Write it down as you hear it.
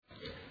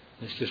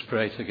Let's just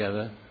pray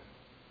together.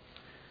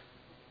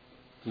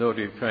 Lord,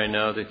 we pray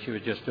now that you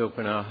would just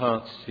open our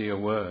hearts to your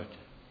word.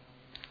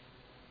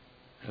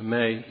 And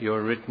may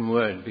your written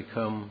word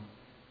become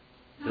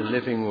the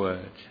living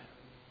word,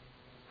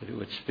 that it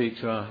would speak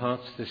to our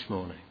hearts this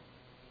morning.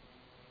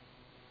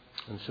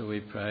 And so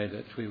we pray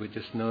that we would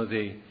just know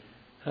the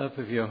help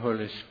of your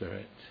Holy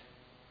Spirit.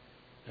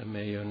 And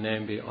may your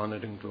name be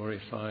honoured and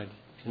glorified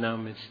in our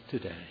midst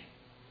today.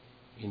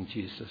 In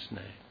Jesus'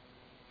 name.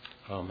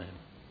 Amen.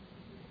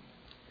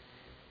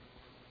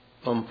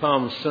 On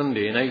Palm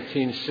Sunday in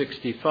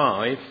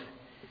 1865,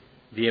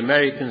 the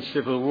American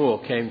Civil War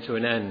came to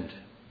an end.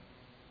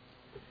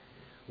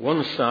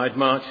 One side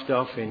marched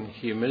off in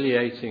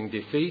humiliating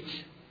defeat,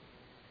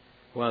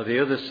 while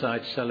the other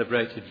side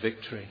celebrated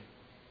victory.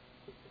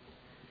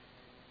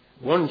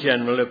 One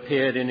general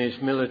appeared in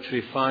his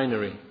military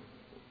finery,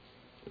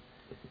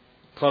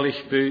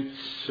 polished boots,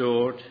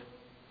 sword,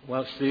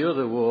 whilst the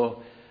other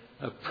wore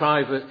a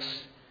private's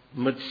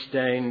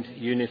mud-stained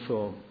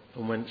uniform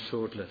and went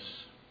swordless.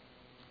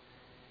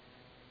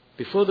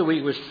 Before the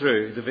week was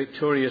through, the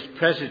victorious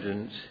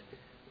president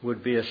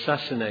would be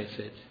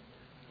assassinated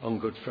on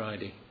Good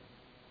Friday.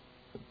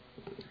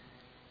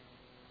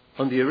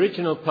 On the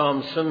original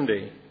Palm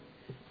Sunday,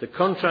 the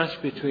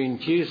contrast between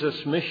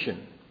Jesus'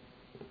 mission,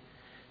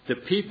 the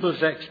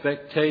people's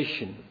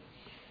expectation,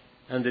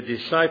 and the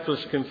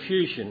disciples'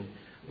 confusion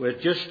were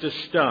just as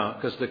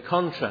stark as the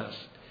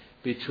contrast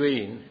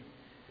between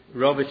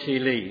Robert E.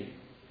 Lee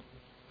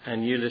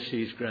and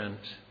Ulysses Grant.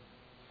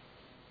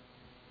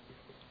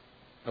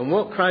 And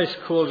what Christ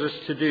calls us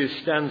to do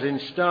stands in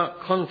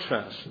stark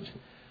contrast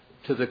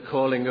to the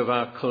calling of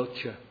our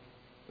culture.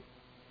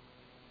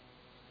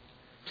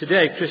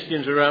 Today,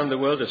 Christians around the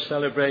world are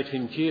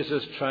celebrating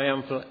Jesus'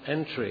 triumphal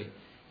entry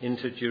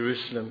into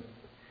Jerusalem,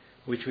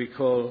 which we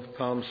call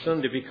Palm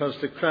Sunday, because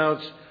the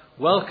crowds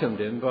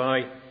welcomed him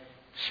by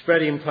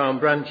spreading palm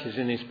branches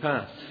in his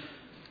path.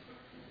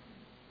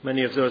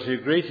 Many of those who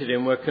greeted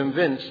him were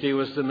convinced he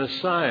was the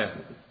Messiah,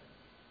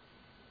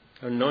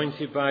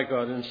 anointed by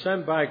God and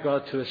sent by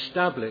God to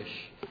establish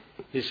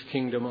his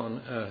kingdom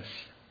on earth.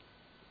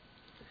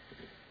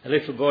 A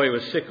little boy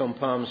was sick on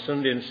Palm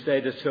Sunday and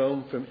stayed at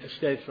home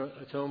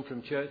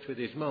from church with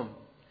his mum.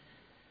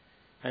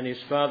 And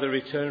his father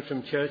returned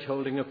from church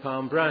holding a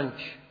palm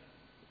branch.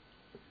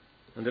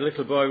 And the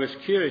little boy was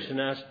curious and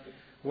asked,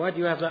 "Why do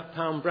you have that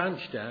palm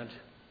branch, Dad?"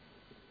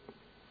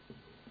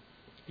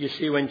 You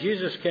see, when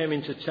Jesus came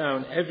into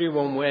town,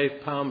 everyone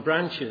waved palm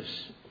branches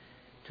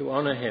to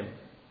honour him.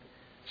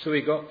 "So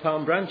we got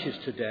palm branches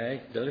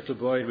today," the little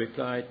boy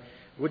replied.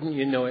 "Wouldn't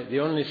you know it,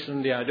 the only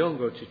Sunday I don't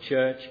go to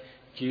church,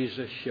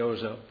 Jesus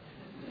shows up."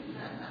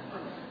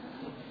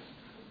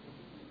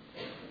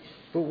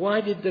 But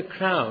why did the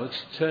crowds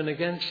turn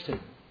against him?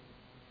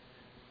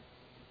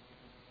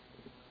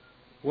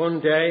 One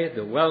day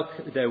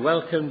they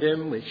welcomed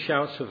him with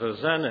shouts of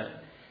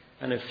Hosanna,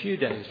 and a few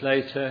days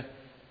later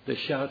the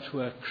shouts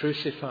were,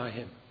 "Crucify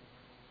him."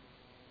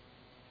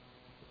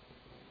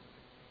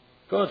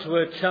 God's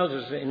word tells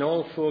us in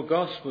all four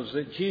Gospels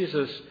that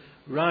Jesus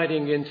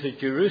riding into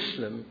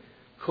Jerusalem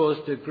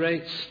caused a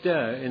great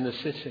stir in the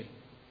city.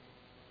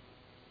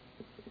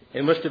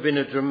 It must have been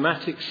a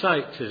dramatic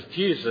sight as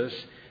Jesus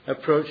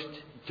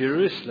approached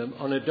Jerusalem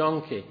on a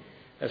donkey,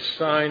 a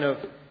sign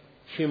of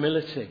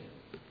humility.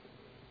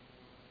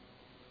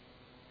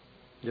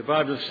 The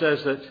Bible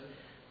says that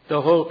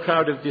the whole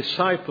crowd of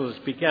disciples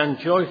began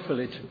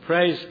joyfully to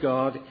praise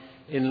God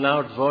in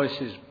loud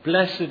voices.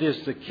 "Blessed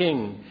is the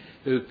King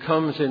who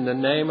comes in the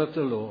name of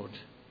the Lord."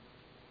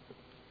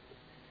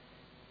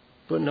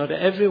 But not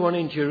everyone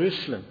in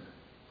Jerusalem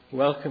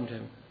welcomed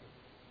him.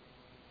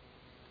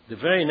 The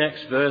very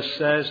next verse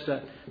says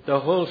that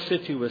the whole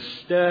city was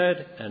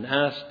stirred and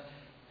asked,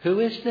 "Who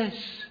is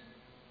this?"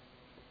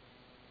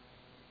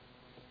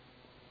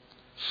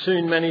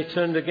 Soon many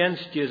turned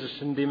against Jesus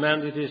and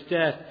demanded his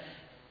death.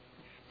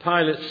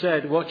 Pilate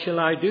said, "What shall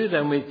I do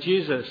then with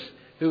Jesus,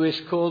 who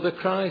is called the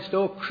Christ?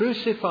 Oh,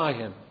 crucify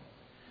him,"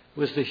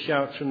 was the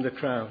shout from the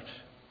crowd.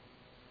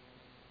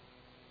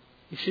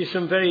 You see,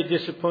 some were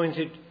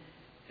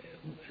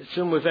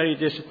very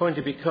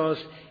disappointed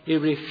because he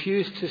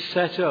refused to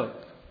set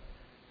up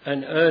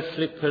an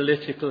earthly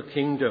political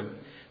kingdom.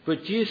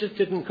 But Jesus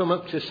didn't come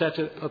up to set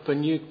up a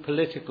new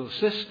political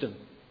system.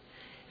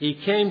 He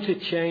came to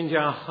change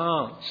our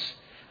hearts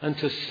and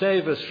to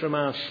save us from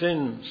our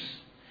sins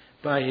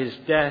by his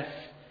death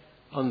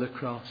on the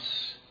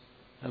cross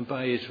and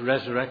by his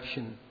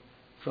resurrection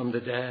from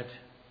the dead.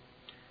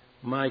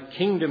 "My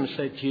kingdom,"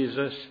 said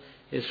Jesus,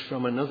 "is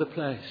from another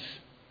place."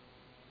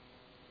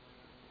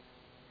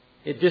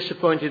 It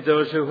disappointed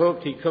those who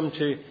hoped he'd come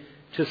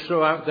to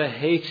throw out the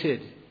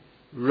hated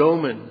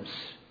Romans.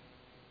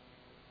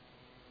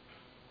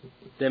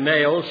 They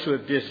may also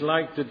have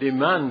disliked the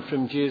demand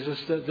from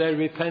Jesus that they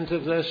repent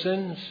of their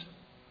sins.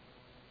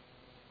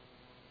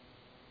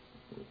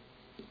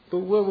 But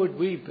where would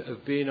we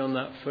have been on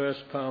that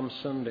first Palm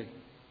Sunday?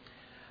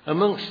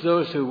 Amongst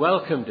those who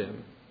welcomed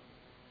him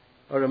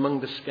or among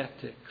the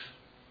skeptics?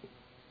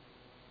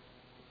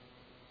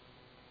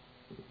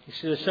 You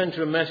see, the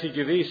central message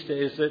of Easter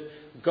is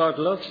that God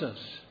loves us.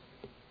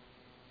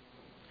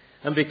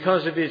 And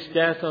because of his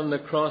death on the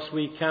cross,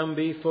 we can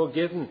be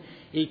forgiven.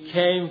 He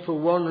came for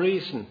one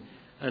reason.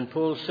 And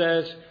Paul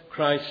says,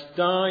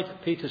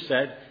 Peter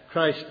said,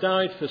 Christ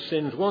died for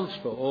sins once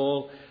for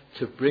all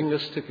to bring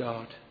us to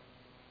God.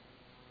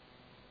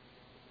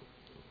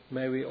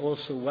 May we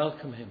also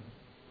welcome him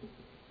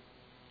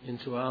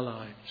into our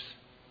lives.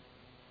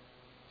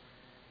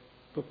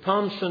 But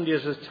Palm Sunday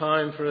is a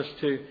time for us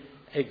to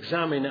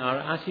examine our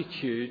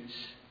attitudes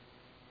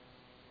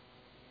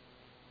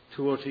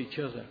towards each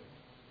other,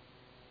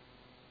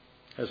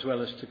 as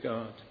well as to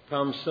God.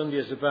 Palm Sunday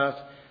is about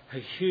a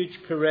huge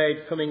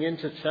parade coming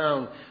into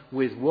town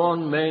with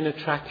one main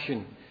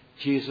attraction,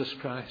 Jesus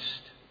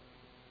Christ.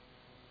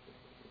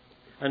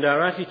 And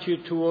our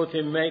attitude toward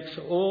him makes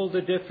all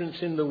the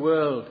difference in the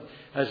world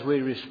as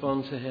we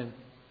respond to him.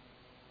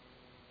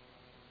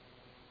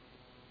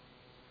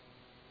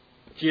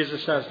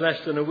 Jesus has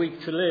less than a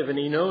week to live, and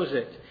he knows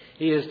it.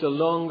 He is the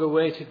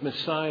long-awaited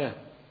Messiah.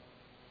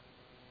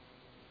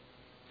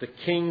 The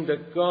King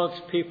that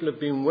God's people have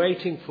been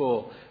waiting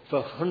for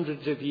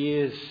hundreds of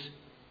years.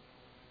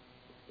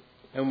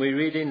 And we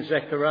read in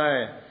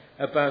Zechariah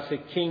about a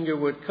king who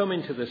would come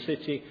into the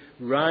city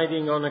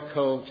riding on a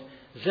colt.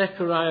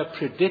 Zechariah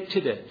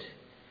predicted it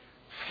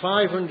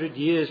 500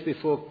 years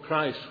before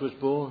Christ was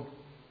born.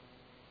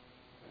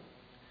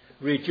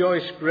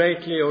 Rejoice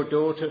greatly, O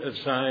daughter of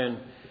Zion.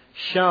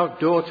 Shout,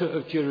 daughter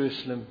of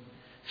Jerusalem.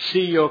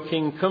 See, your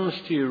king comes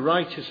to you,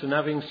 righteous and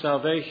having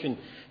salvation,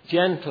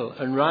 gentle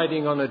and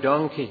riding on a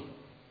donkey,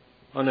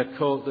 on a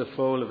colt, the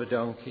foal of a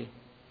donkey.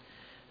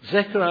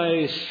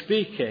 Zechariah is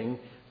speaking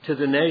to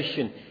the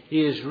nation.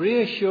 He is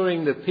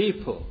reassuring the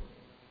people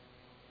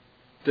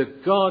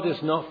that God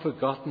has not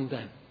forgotten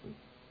them.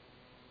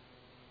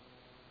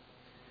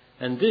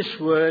 And this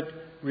word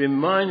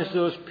reminds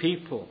those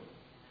people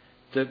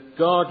that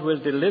God will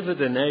deliver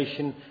the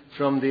nation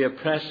from the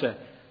oppressor.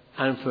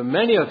 And for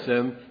many of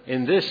them,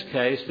 in this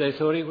case, they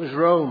thought it was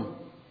Rome.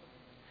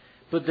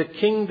 But the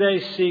king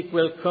they seek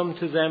will come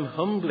to them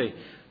humbly,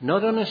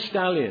 not on a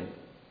stallion,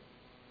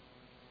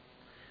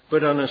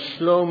 but on a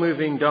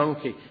slow-moving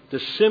donkey, the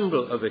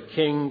symbol of a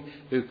king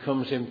who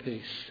comes in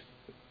peace.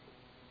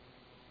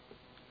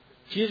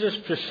 Jesus'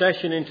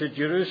 procession into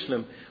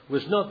Jerusalem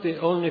was not the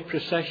only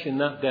procession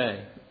that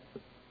day.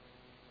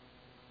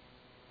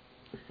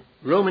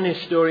 Roman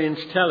historians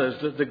tell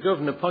us that the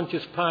governor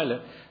Pontius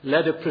Pilate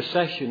led a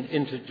procession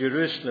into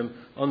Jerusalem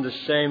on the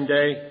same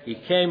day. He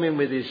came in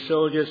with his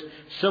soldiers,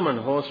 some on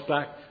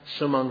horseback,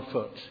 some on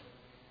foot.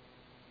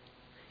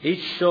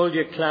 Each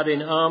soldier clad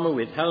in armour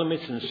with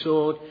helmet and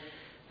sword,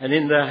 and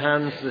in their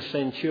hands the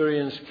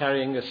centurions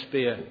carrying a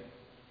spear.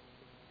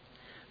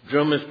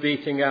 Drummers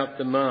beating out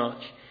the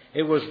march.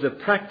 It was the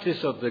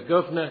practice of the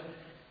governor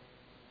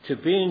to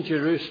be in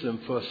Jerusalem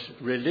for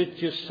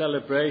religious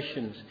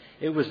celebrations.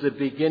 It was the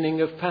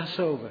beginning of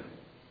Passover.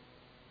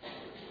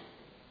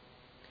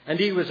 And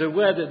he was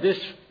aware that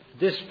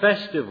this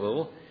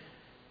festival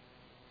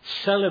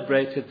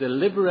celebrated the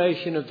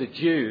liberation of the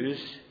Jews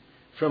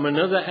from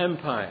another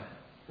empire,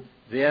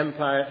 the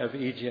empire of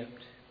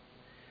Egypt.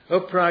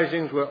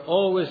 Uprisings were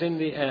always in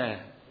the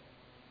air,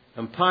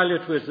 and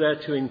Pilate was there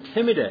to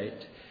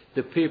intimidate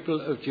the people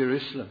of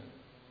Jerusalem.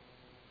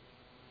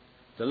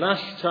 The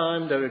last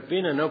time there had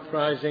been an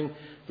uprising,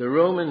 the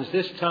Romans,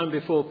 this time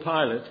before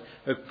Pilate,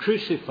 had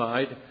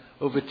crucified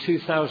over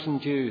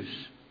 2,000 Jews.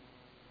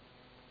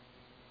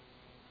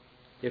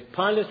 If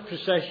Pilate's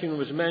procession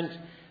was meant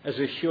as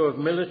a show of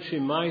military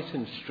might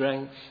and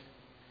strength,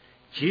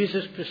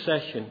 Jesus'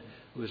 procession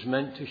was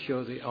meant to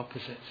show the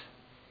opposite.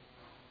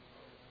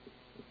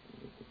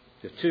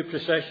 The two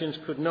processions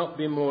could not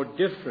be more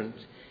different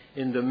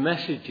in the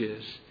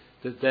messages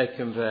that they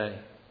convey.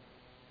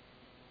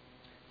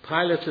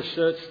 Pilate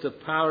asserts the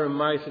power and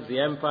might of the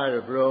Empire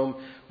of Rome,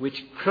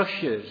 which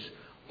crushes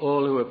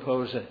all who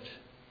oppose it.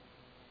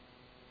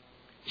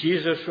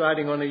 Jesus,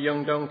 riding on a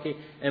young donkey,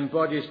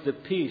 embodies the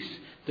peace,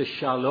 the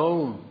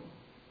shalom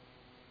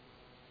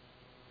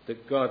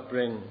that God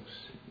brings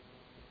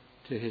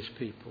to his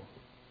people.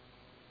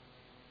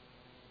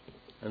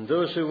 And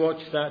those who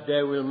watch that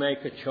day will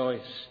make a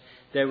choice.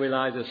 They will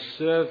either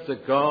serve the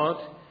God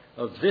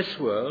of this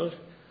world,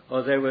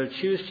 or they will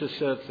choose to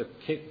serve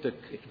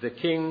the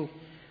King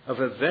of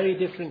a very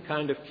different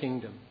kind of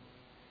kingdom,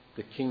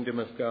 the kingdom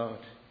of God.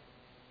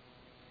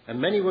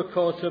 And many were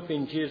caught up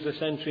in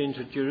Jesus' entry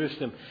into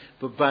Jerusalem,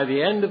 but by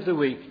the end of the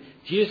week,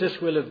 Jesus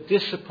will have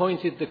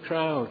disappointed the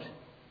crowd.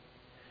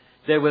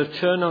 They will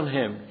turn on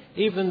him,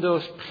 even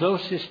those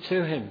closest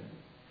to him.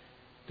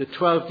 The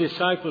 12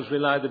 disciples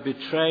will either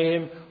betray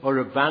him or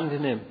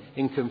abandon him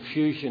in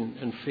confusion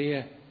and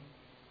fear.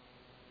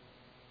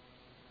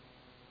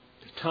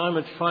 The time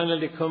had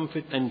finally come,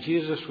 and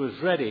Jesus was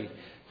ready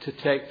to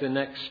take the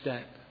next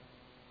step.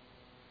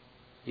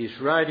 He's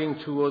riding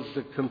towards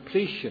the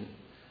completion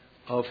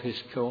of his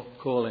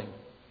calling.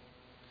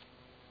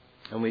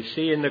 And we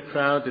see in the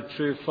crowd the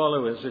true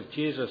followers of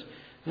Jesus,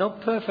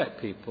 not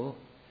perfect people,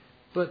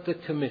 but the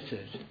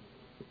committed.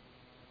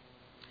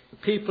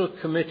 People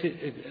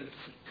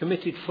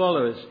committed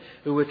followers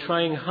who were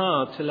trying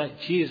hard to let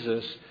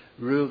Jesus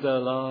rule their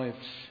lives,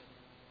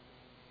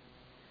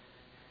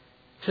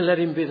 to let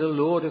him be the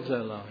Lord of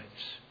their lives.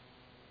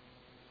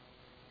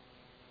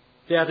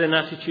 They had an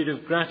attitude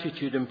of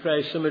gratitude and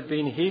praise. Some had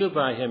been healed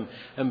by him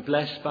and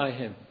blessed by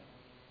him.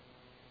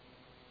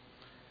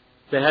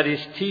 They had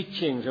his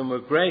teachings and were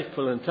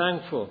grateful and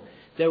thankful.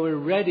 They were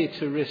ready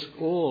to risk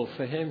all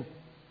for him.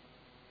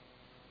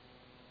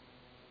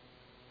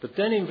 But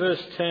then in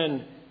verse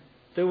 10,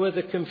 there were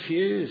the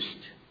confused.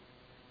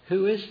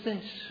 Who is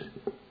this?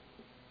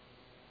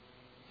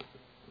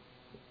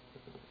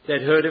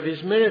 They'd heard of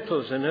his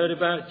miracles and heard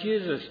about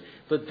Jesus,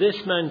 but this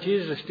man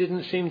Jesus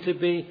didn't seem to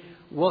be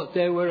what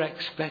they were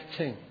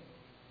expecting.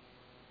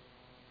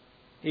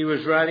 He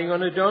was riding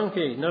on a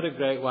donkey, not a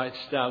great white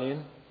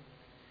stallion.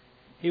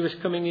 He was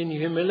coming in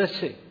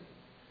humility,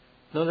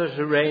 not as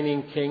a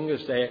reigning king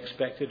as they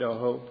expected or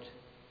hoped.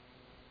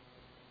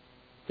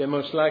 They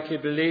most likely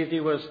believed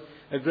he was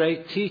a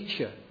great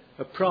teacher,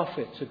 a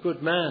prophet, a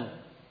good man,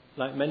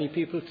 like many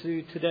people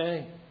do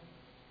today.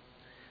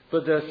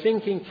 But their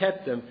thinking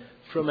kept them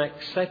from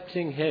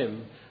accepting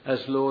him as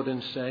Lord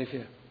and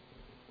Saviour.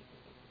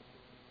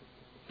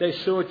 They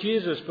saw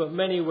Jesus, but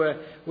many were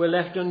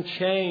left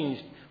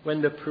unchanged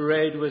when the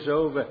parade was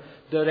over.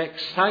 Their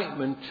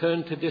excitement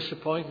turned to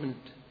disappointment.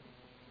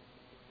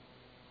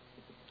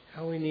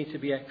 How we need to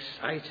be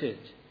excited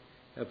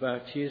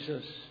about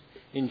Jesus.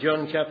 In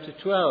John chapter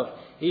 12,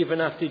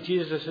 even after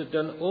Jesus had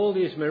done all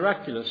these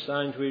miraculous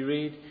signs, we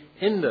read,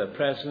 in their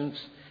presence,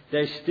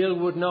 they still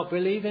would not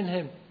believe in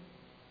him.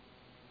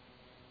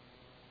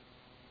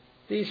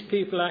 These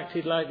people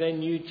acted like they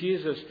knew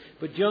Jesus,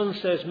 but John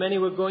says many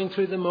were going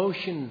through the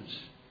motions,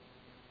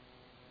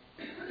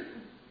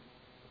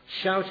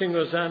 shouting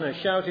Hosanna,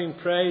 shouting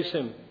praise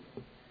him,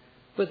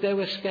 but they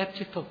were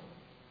skeptical,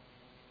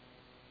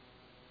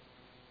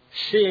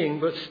 seeing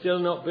but still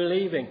not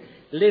believing,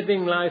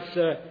 living life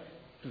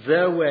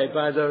their way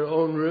by their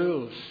own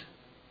rules,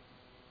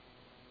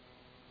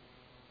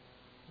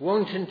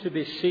 wanting to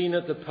be seen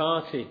at the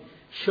party,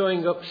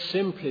 showing up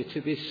simply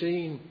to be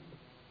seen.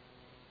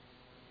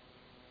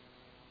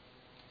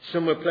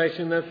 Some were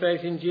placing their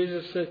faith in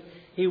Jesus that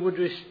he would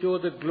restore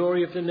the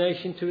glory of the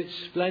nation to its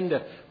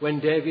splendour when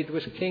David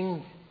was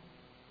king.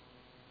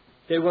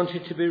 They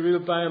wanted to be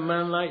ruled by a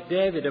man like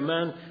David, a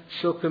man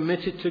so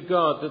committed to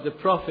God that the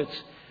prophets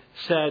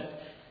said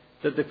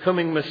that the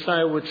coming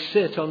Messiah would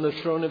sit on the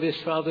throne of his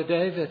father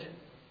David.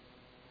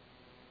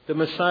 The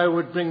Messiah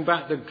would bring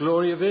back the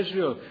glory of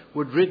Israel,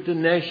 would rid the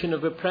nation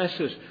of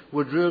oppressors,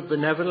 would rule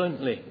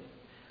benevolently,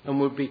 and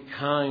would be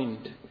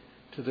kind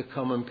to the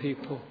common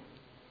people.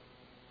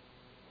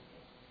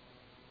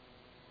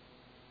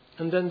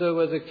 And then there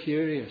were the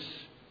curious,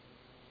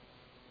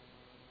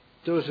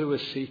 those who were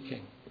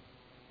seeking.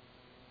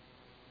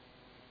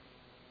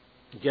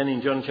 Again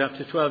in John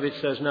chapter 12 it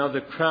says, now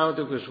the crowd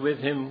that was with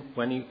him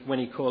when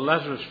he called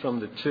Lazarus from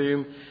the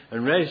tomb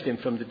and raised him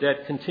from the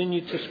dead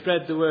continued to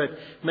spread the word.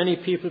 Many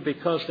people,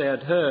 because they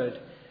had heard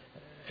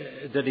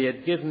that he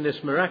had given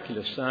this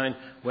miraculous sign,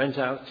 went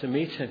out to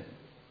meet him.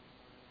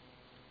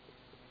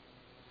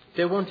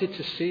 They wanted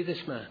to see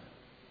this man.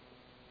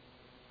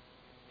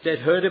 They'd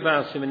heard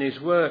about him and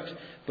his works,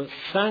 but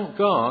thank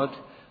God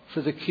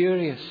for the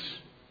curious.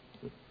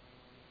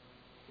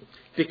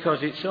 Because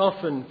it's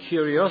often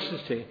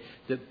curiosity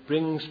that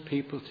brings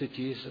people to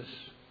Jesus.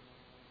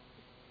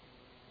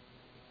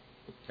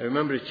 I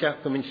remember a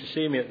chap coming to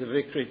see me at the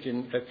vicarage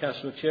in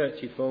Castle Church.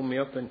 He phoned me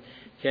up and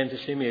came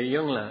to see me, a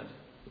young lad.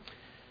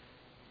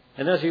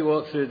 And as he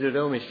walked through the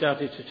room, he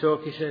started to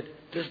talk. He said,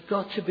 there's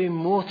got to be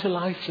more to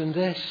life than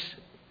this.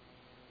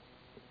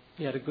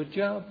 He had a good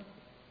job.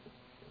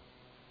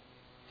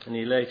 And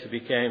he later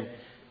became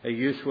a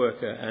youth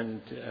worker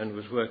and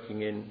was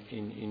working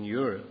in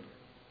Europe.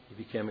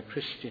 He became a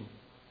Christian.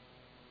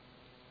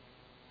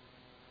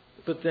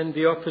 But then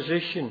the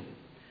opposition,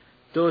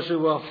 those who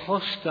were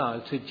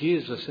hostile to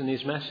Jesus and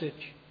his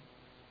message.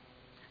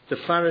 The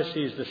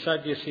Pharisees, the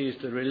Sadducees,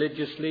 the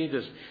religious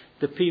leaders,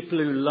 the people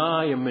who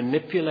lie and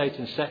manipulate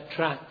and set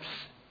traps.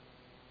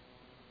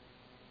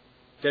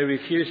 They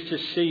refuse to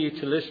see,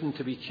 to listen,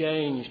 to be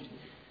changed.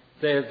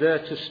 They are there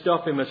to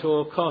stop him at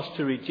all costs,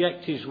 to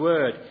reject his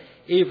word,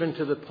 even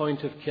to the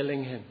point of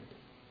killing him.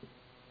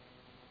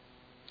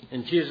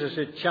 And Jesus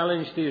had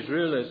challenged these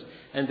rulers,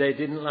 and they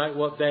didn't like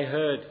what they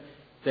heard.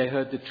 They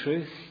heard the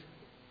truth.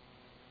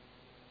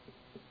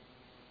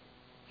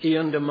 He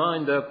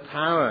undermined their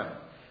power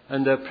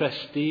and their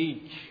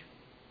prestige.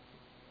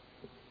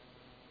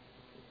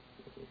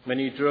 When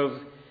he drove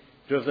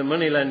the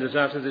moneylenders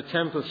out of the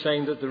temple,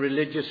 saying that the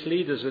religious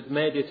leaders had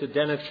made it a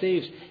den of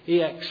thieves,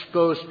 he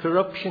exposed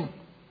corruption.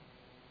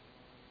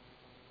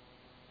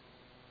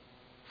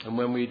 And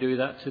when we do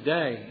that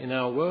today in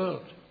our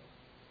world,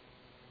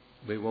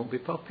 we won't be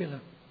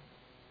popular.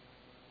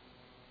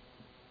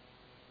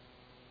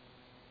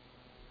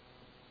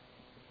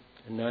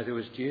 And neither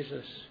was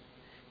Jesus.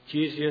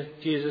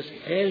 Jesus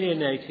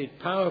alienated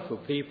powerful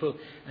people,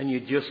 and you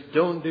just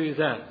don't do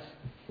that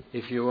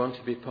if you want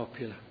to be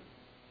popular.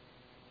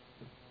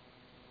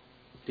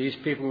 These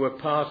people were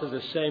part of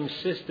the same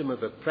system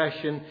of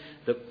oppression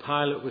that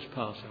Pilate was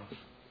part of.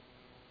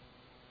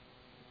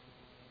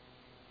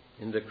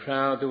 In the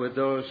crowd there were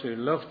those who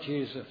loved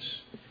Jesus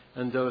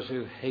and those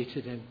who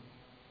hated him.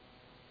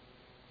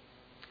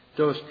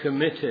 Those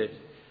committed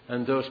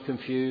and those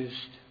confused.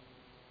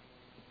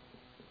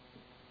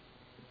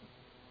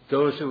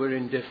 Those who were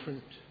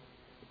indifferent.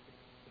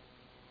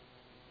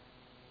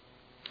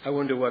 I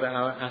wonder what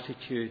our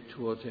attitude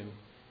towards him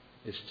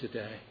is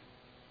today.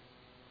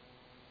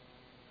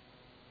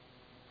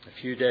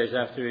 A few days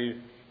after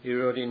he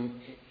rode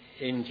in,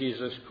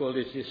 Jesus called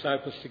his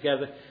disciples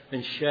together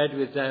and shared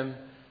with them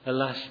a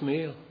last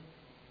meal.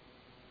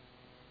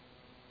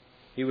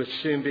 He would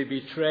soon be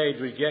betrayed,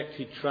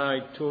 rejected,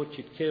 tried,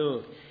 tortured,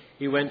 killed.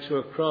 He went to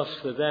a cross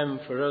for them,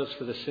 for us,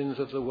 for the sins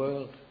of the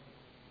world.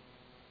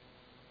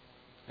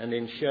 And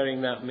in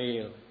sharing that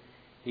meal,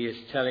 he is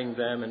telling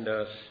them and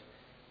us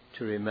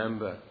to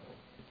remember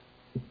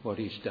what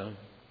he's done.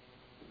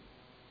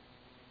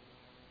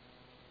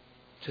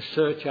 To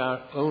search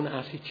our own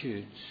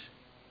attitudes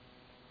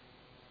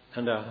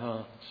and our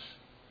hearts.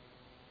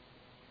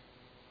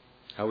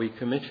 Are we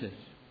committed?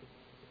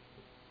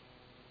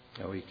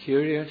 Are we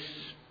curious?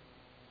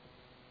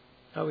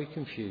 Are we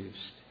confused?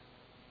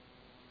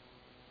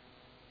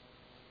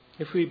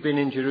 If we'd been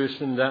in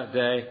Jerusalem that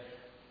day,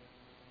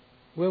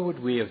 where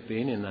would we have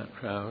been in that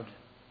crowd?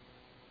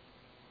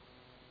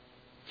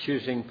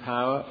 Choosing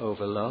power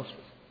over love?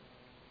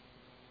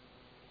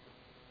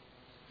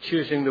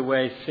 Choosing the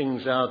way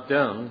things are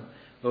done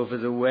over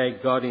the way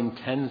God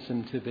intends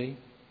them to be?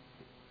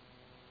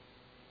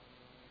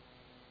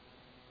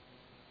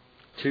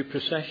 Two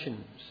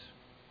processions.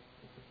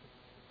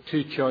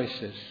 Two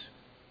choices.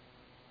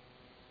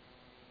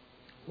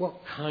 What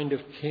kind of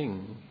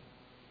king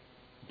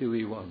do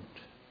we want?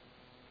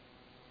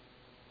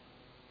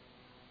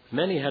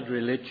 Many had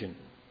religion,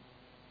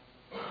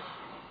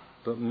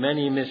 but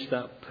many missed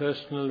that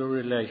personal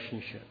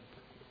relationship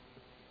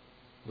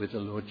with the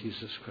Lord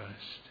Jesus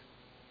Christ.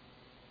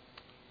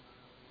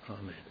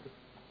 Amen.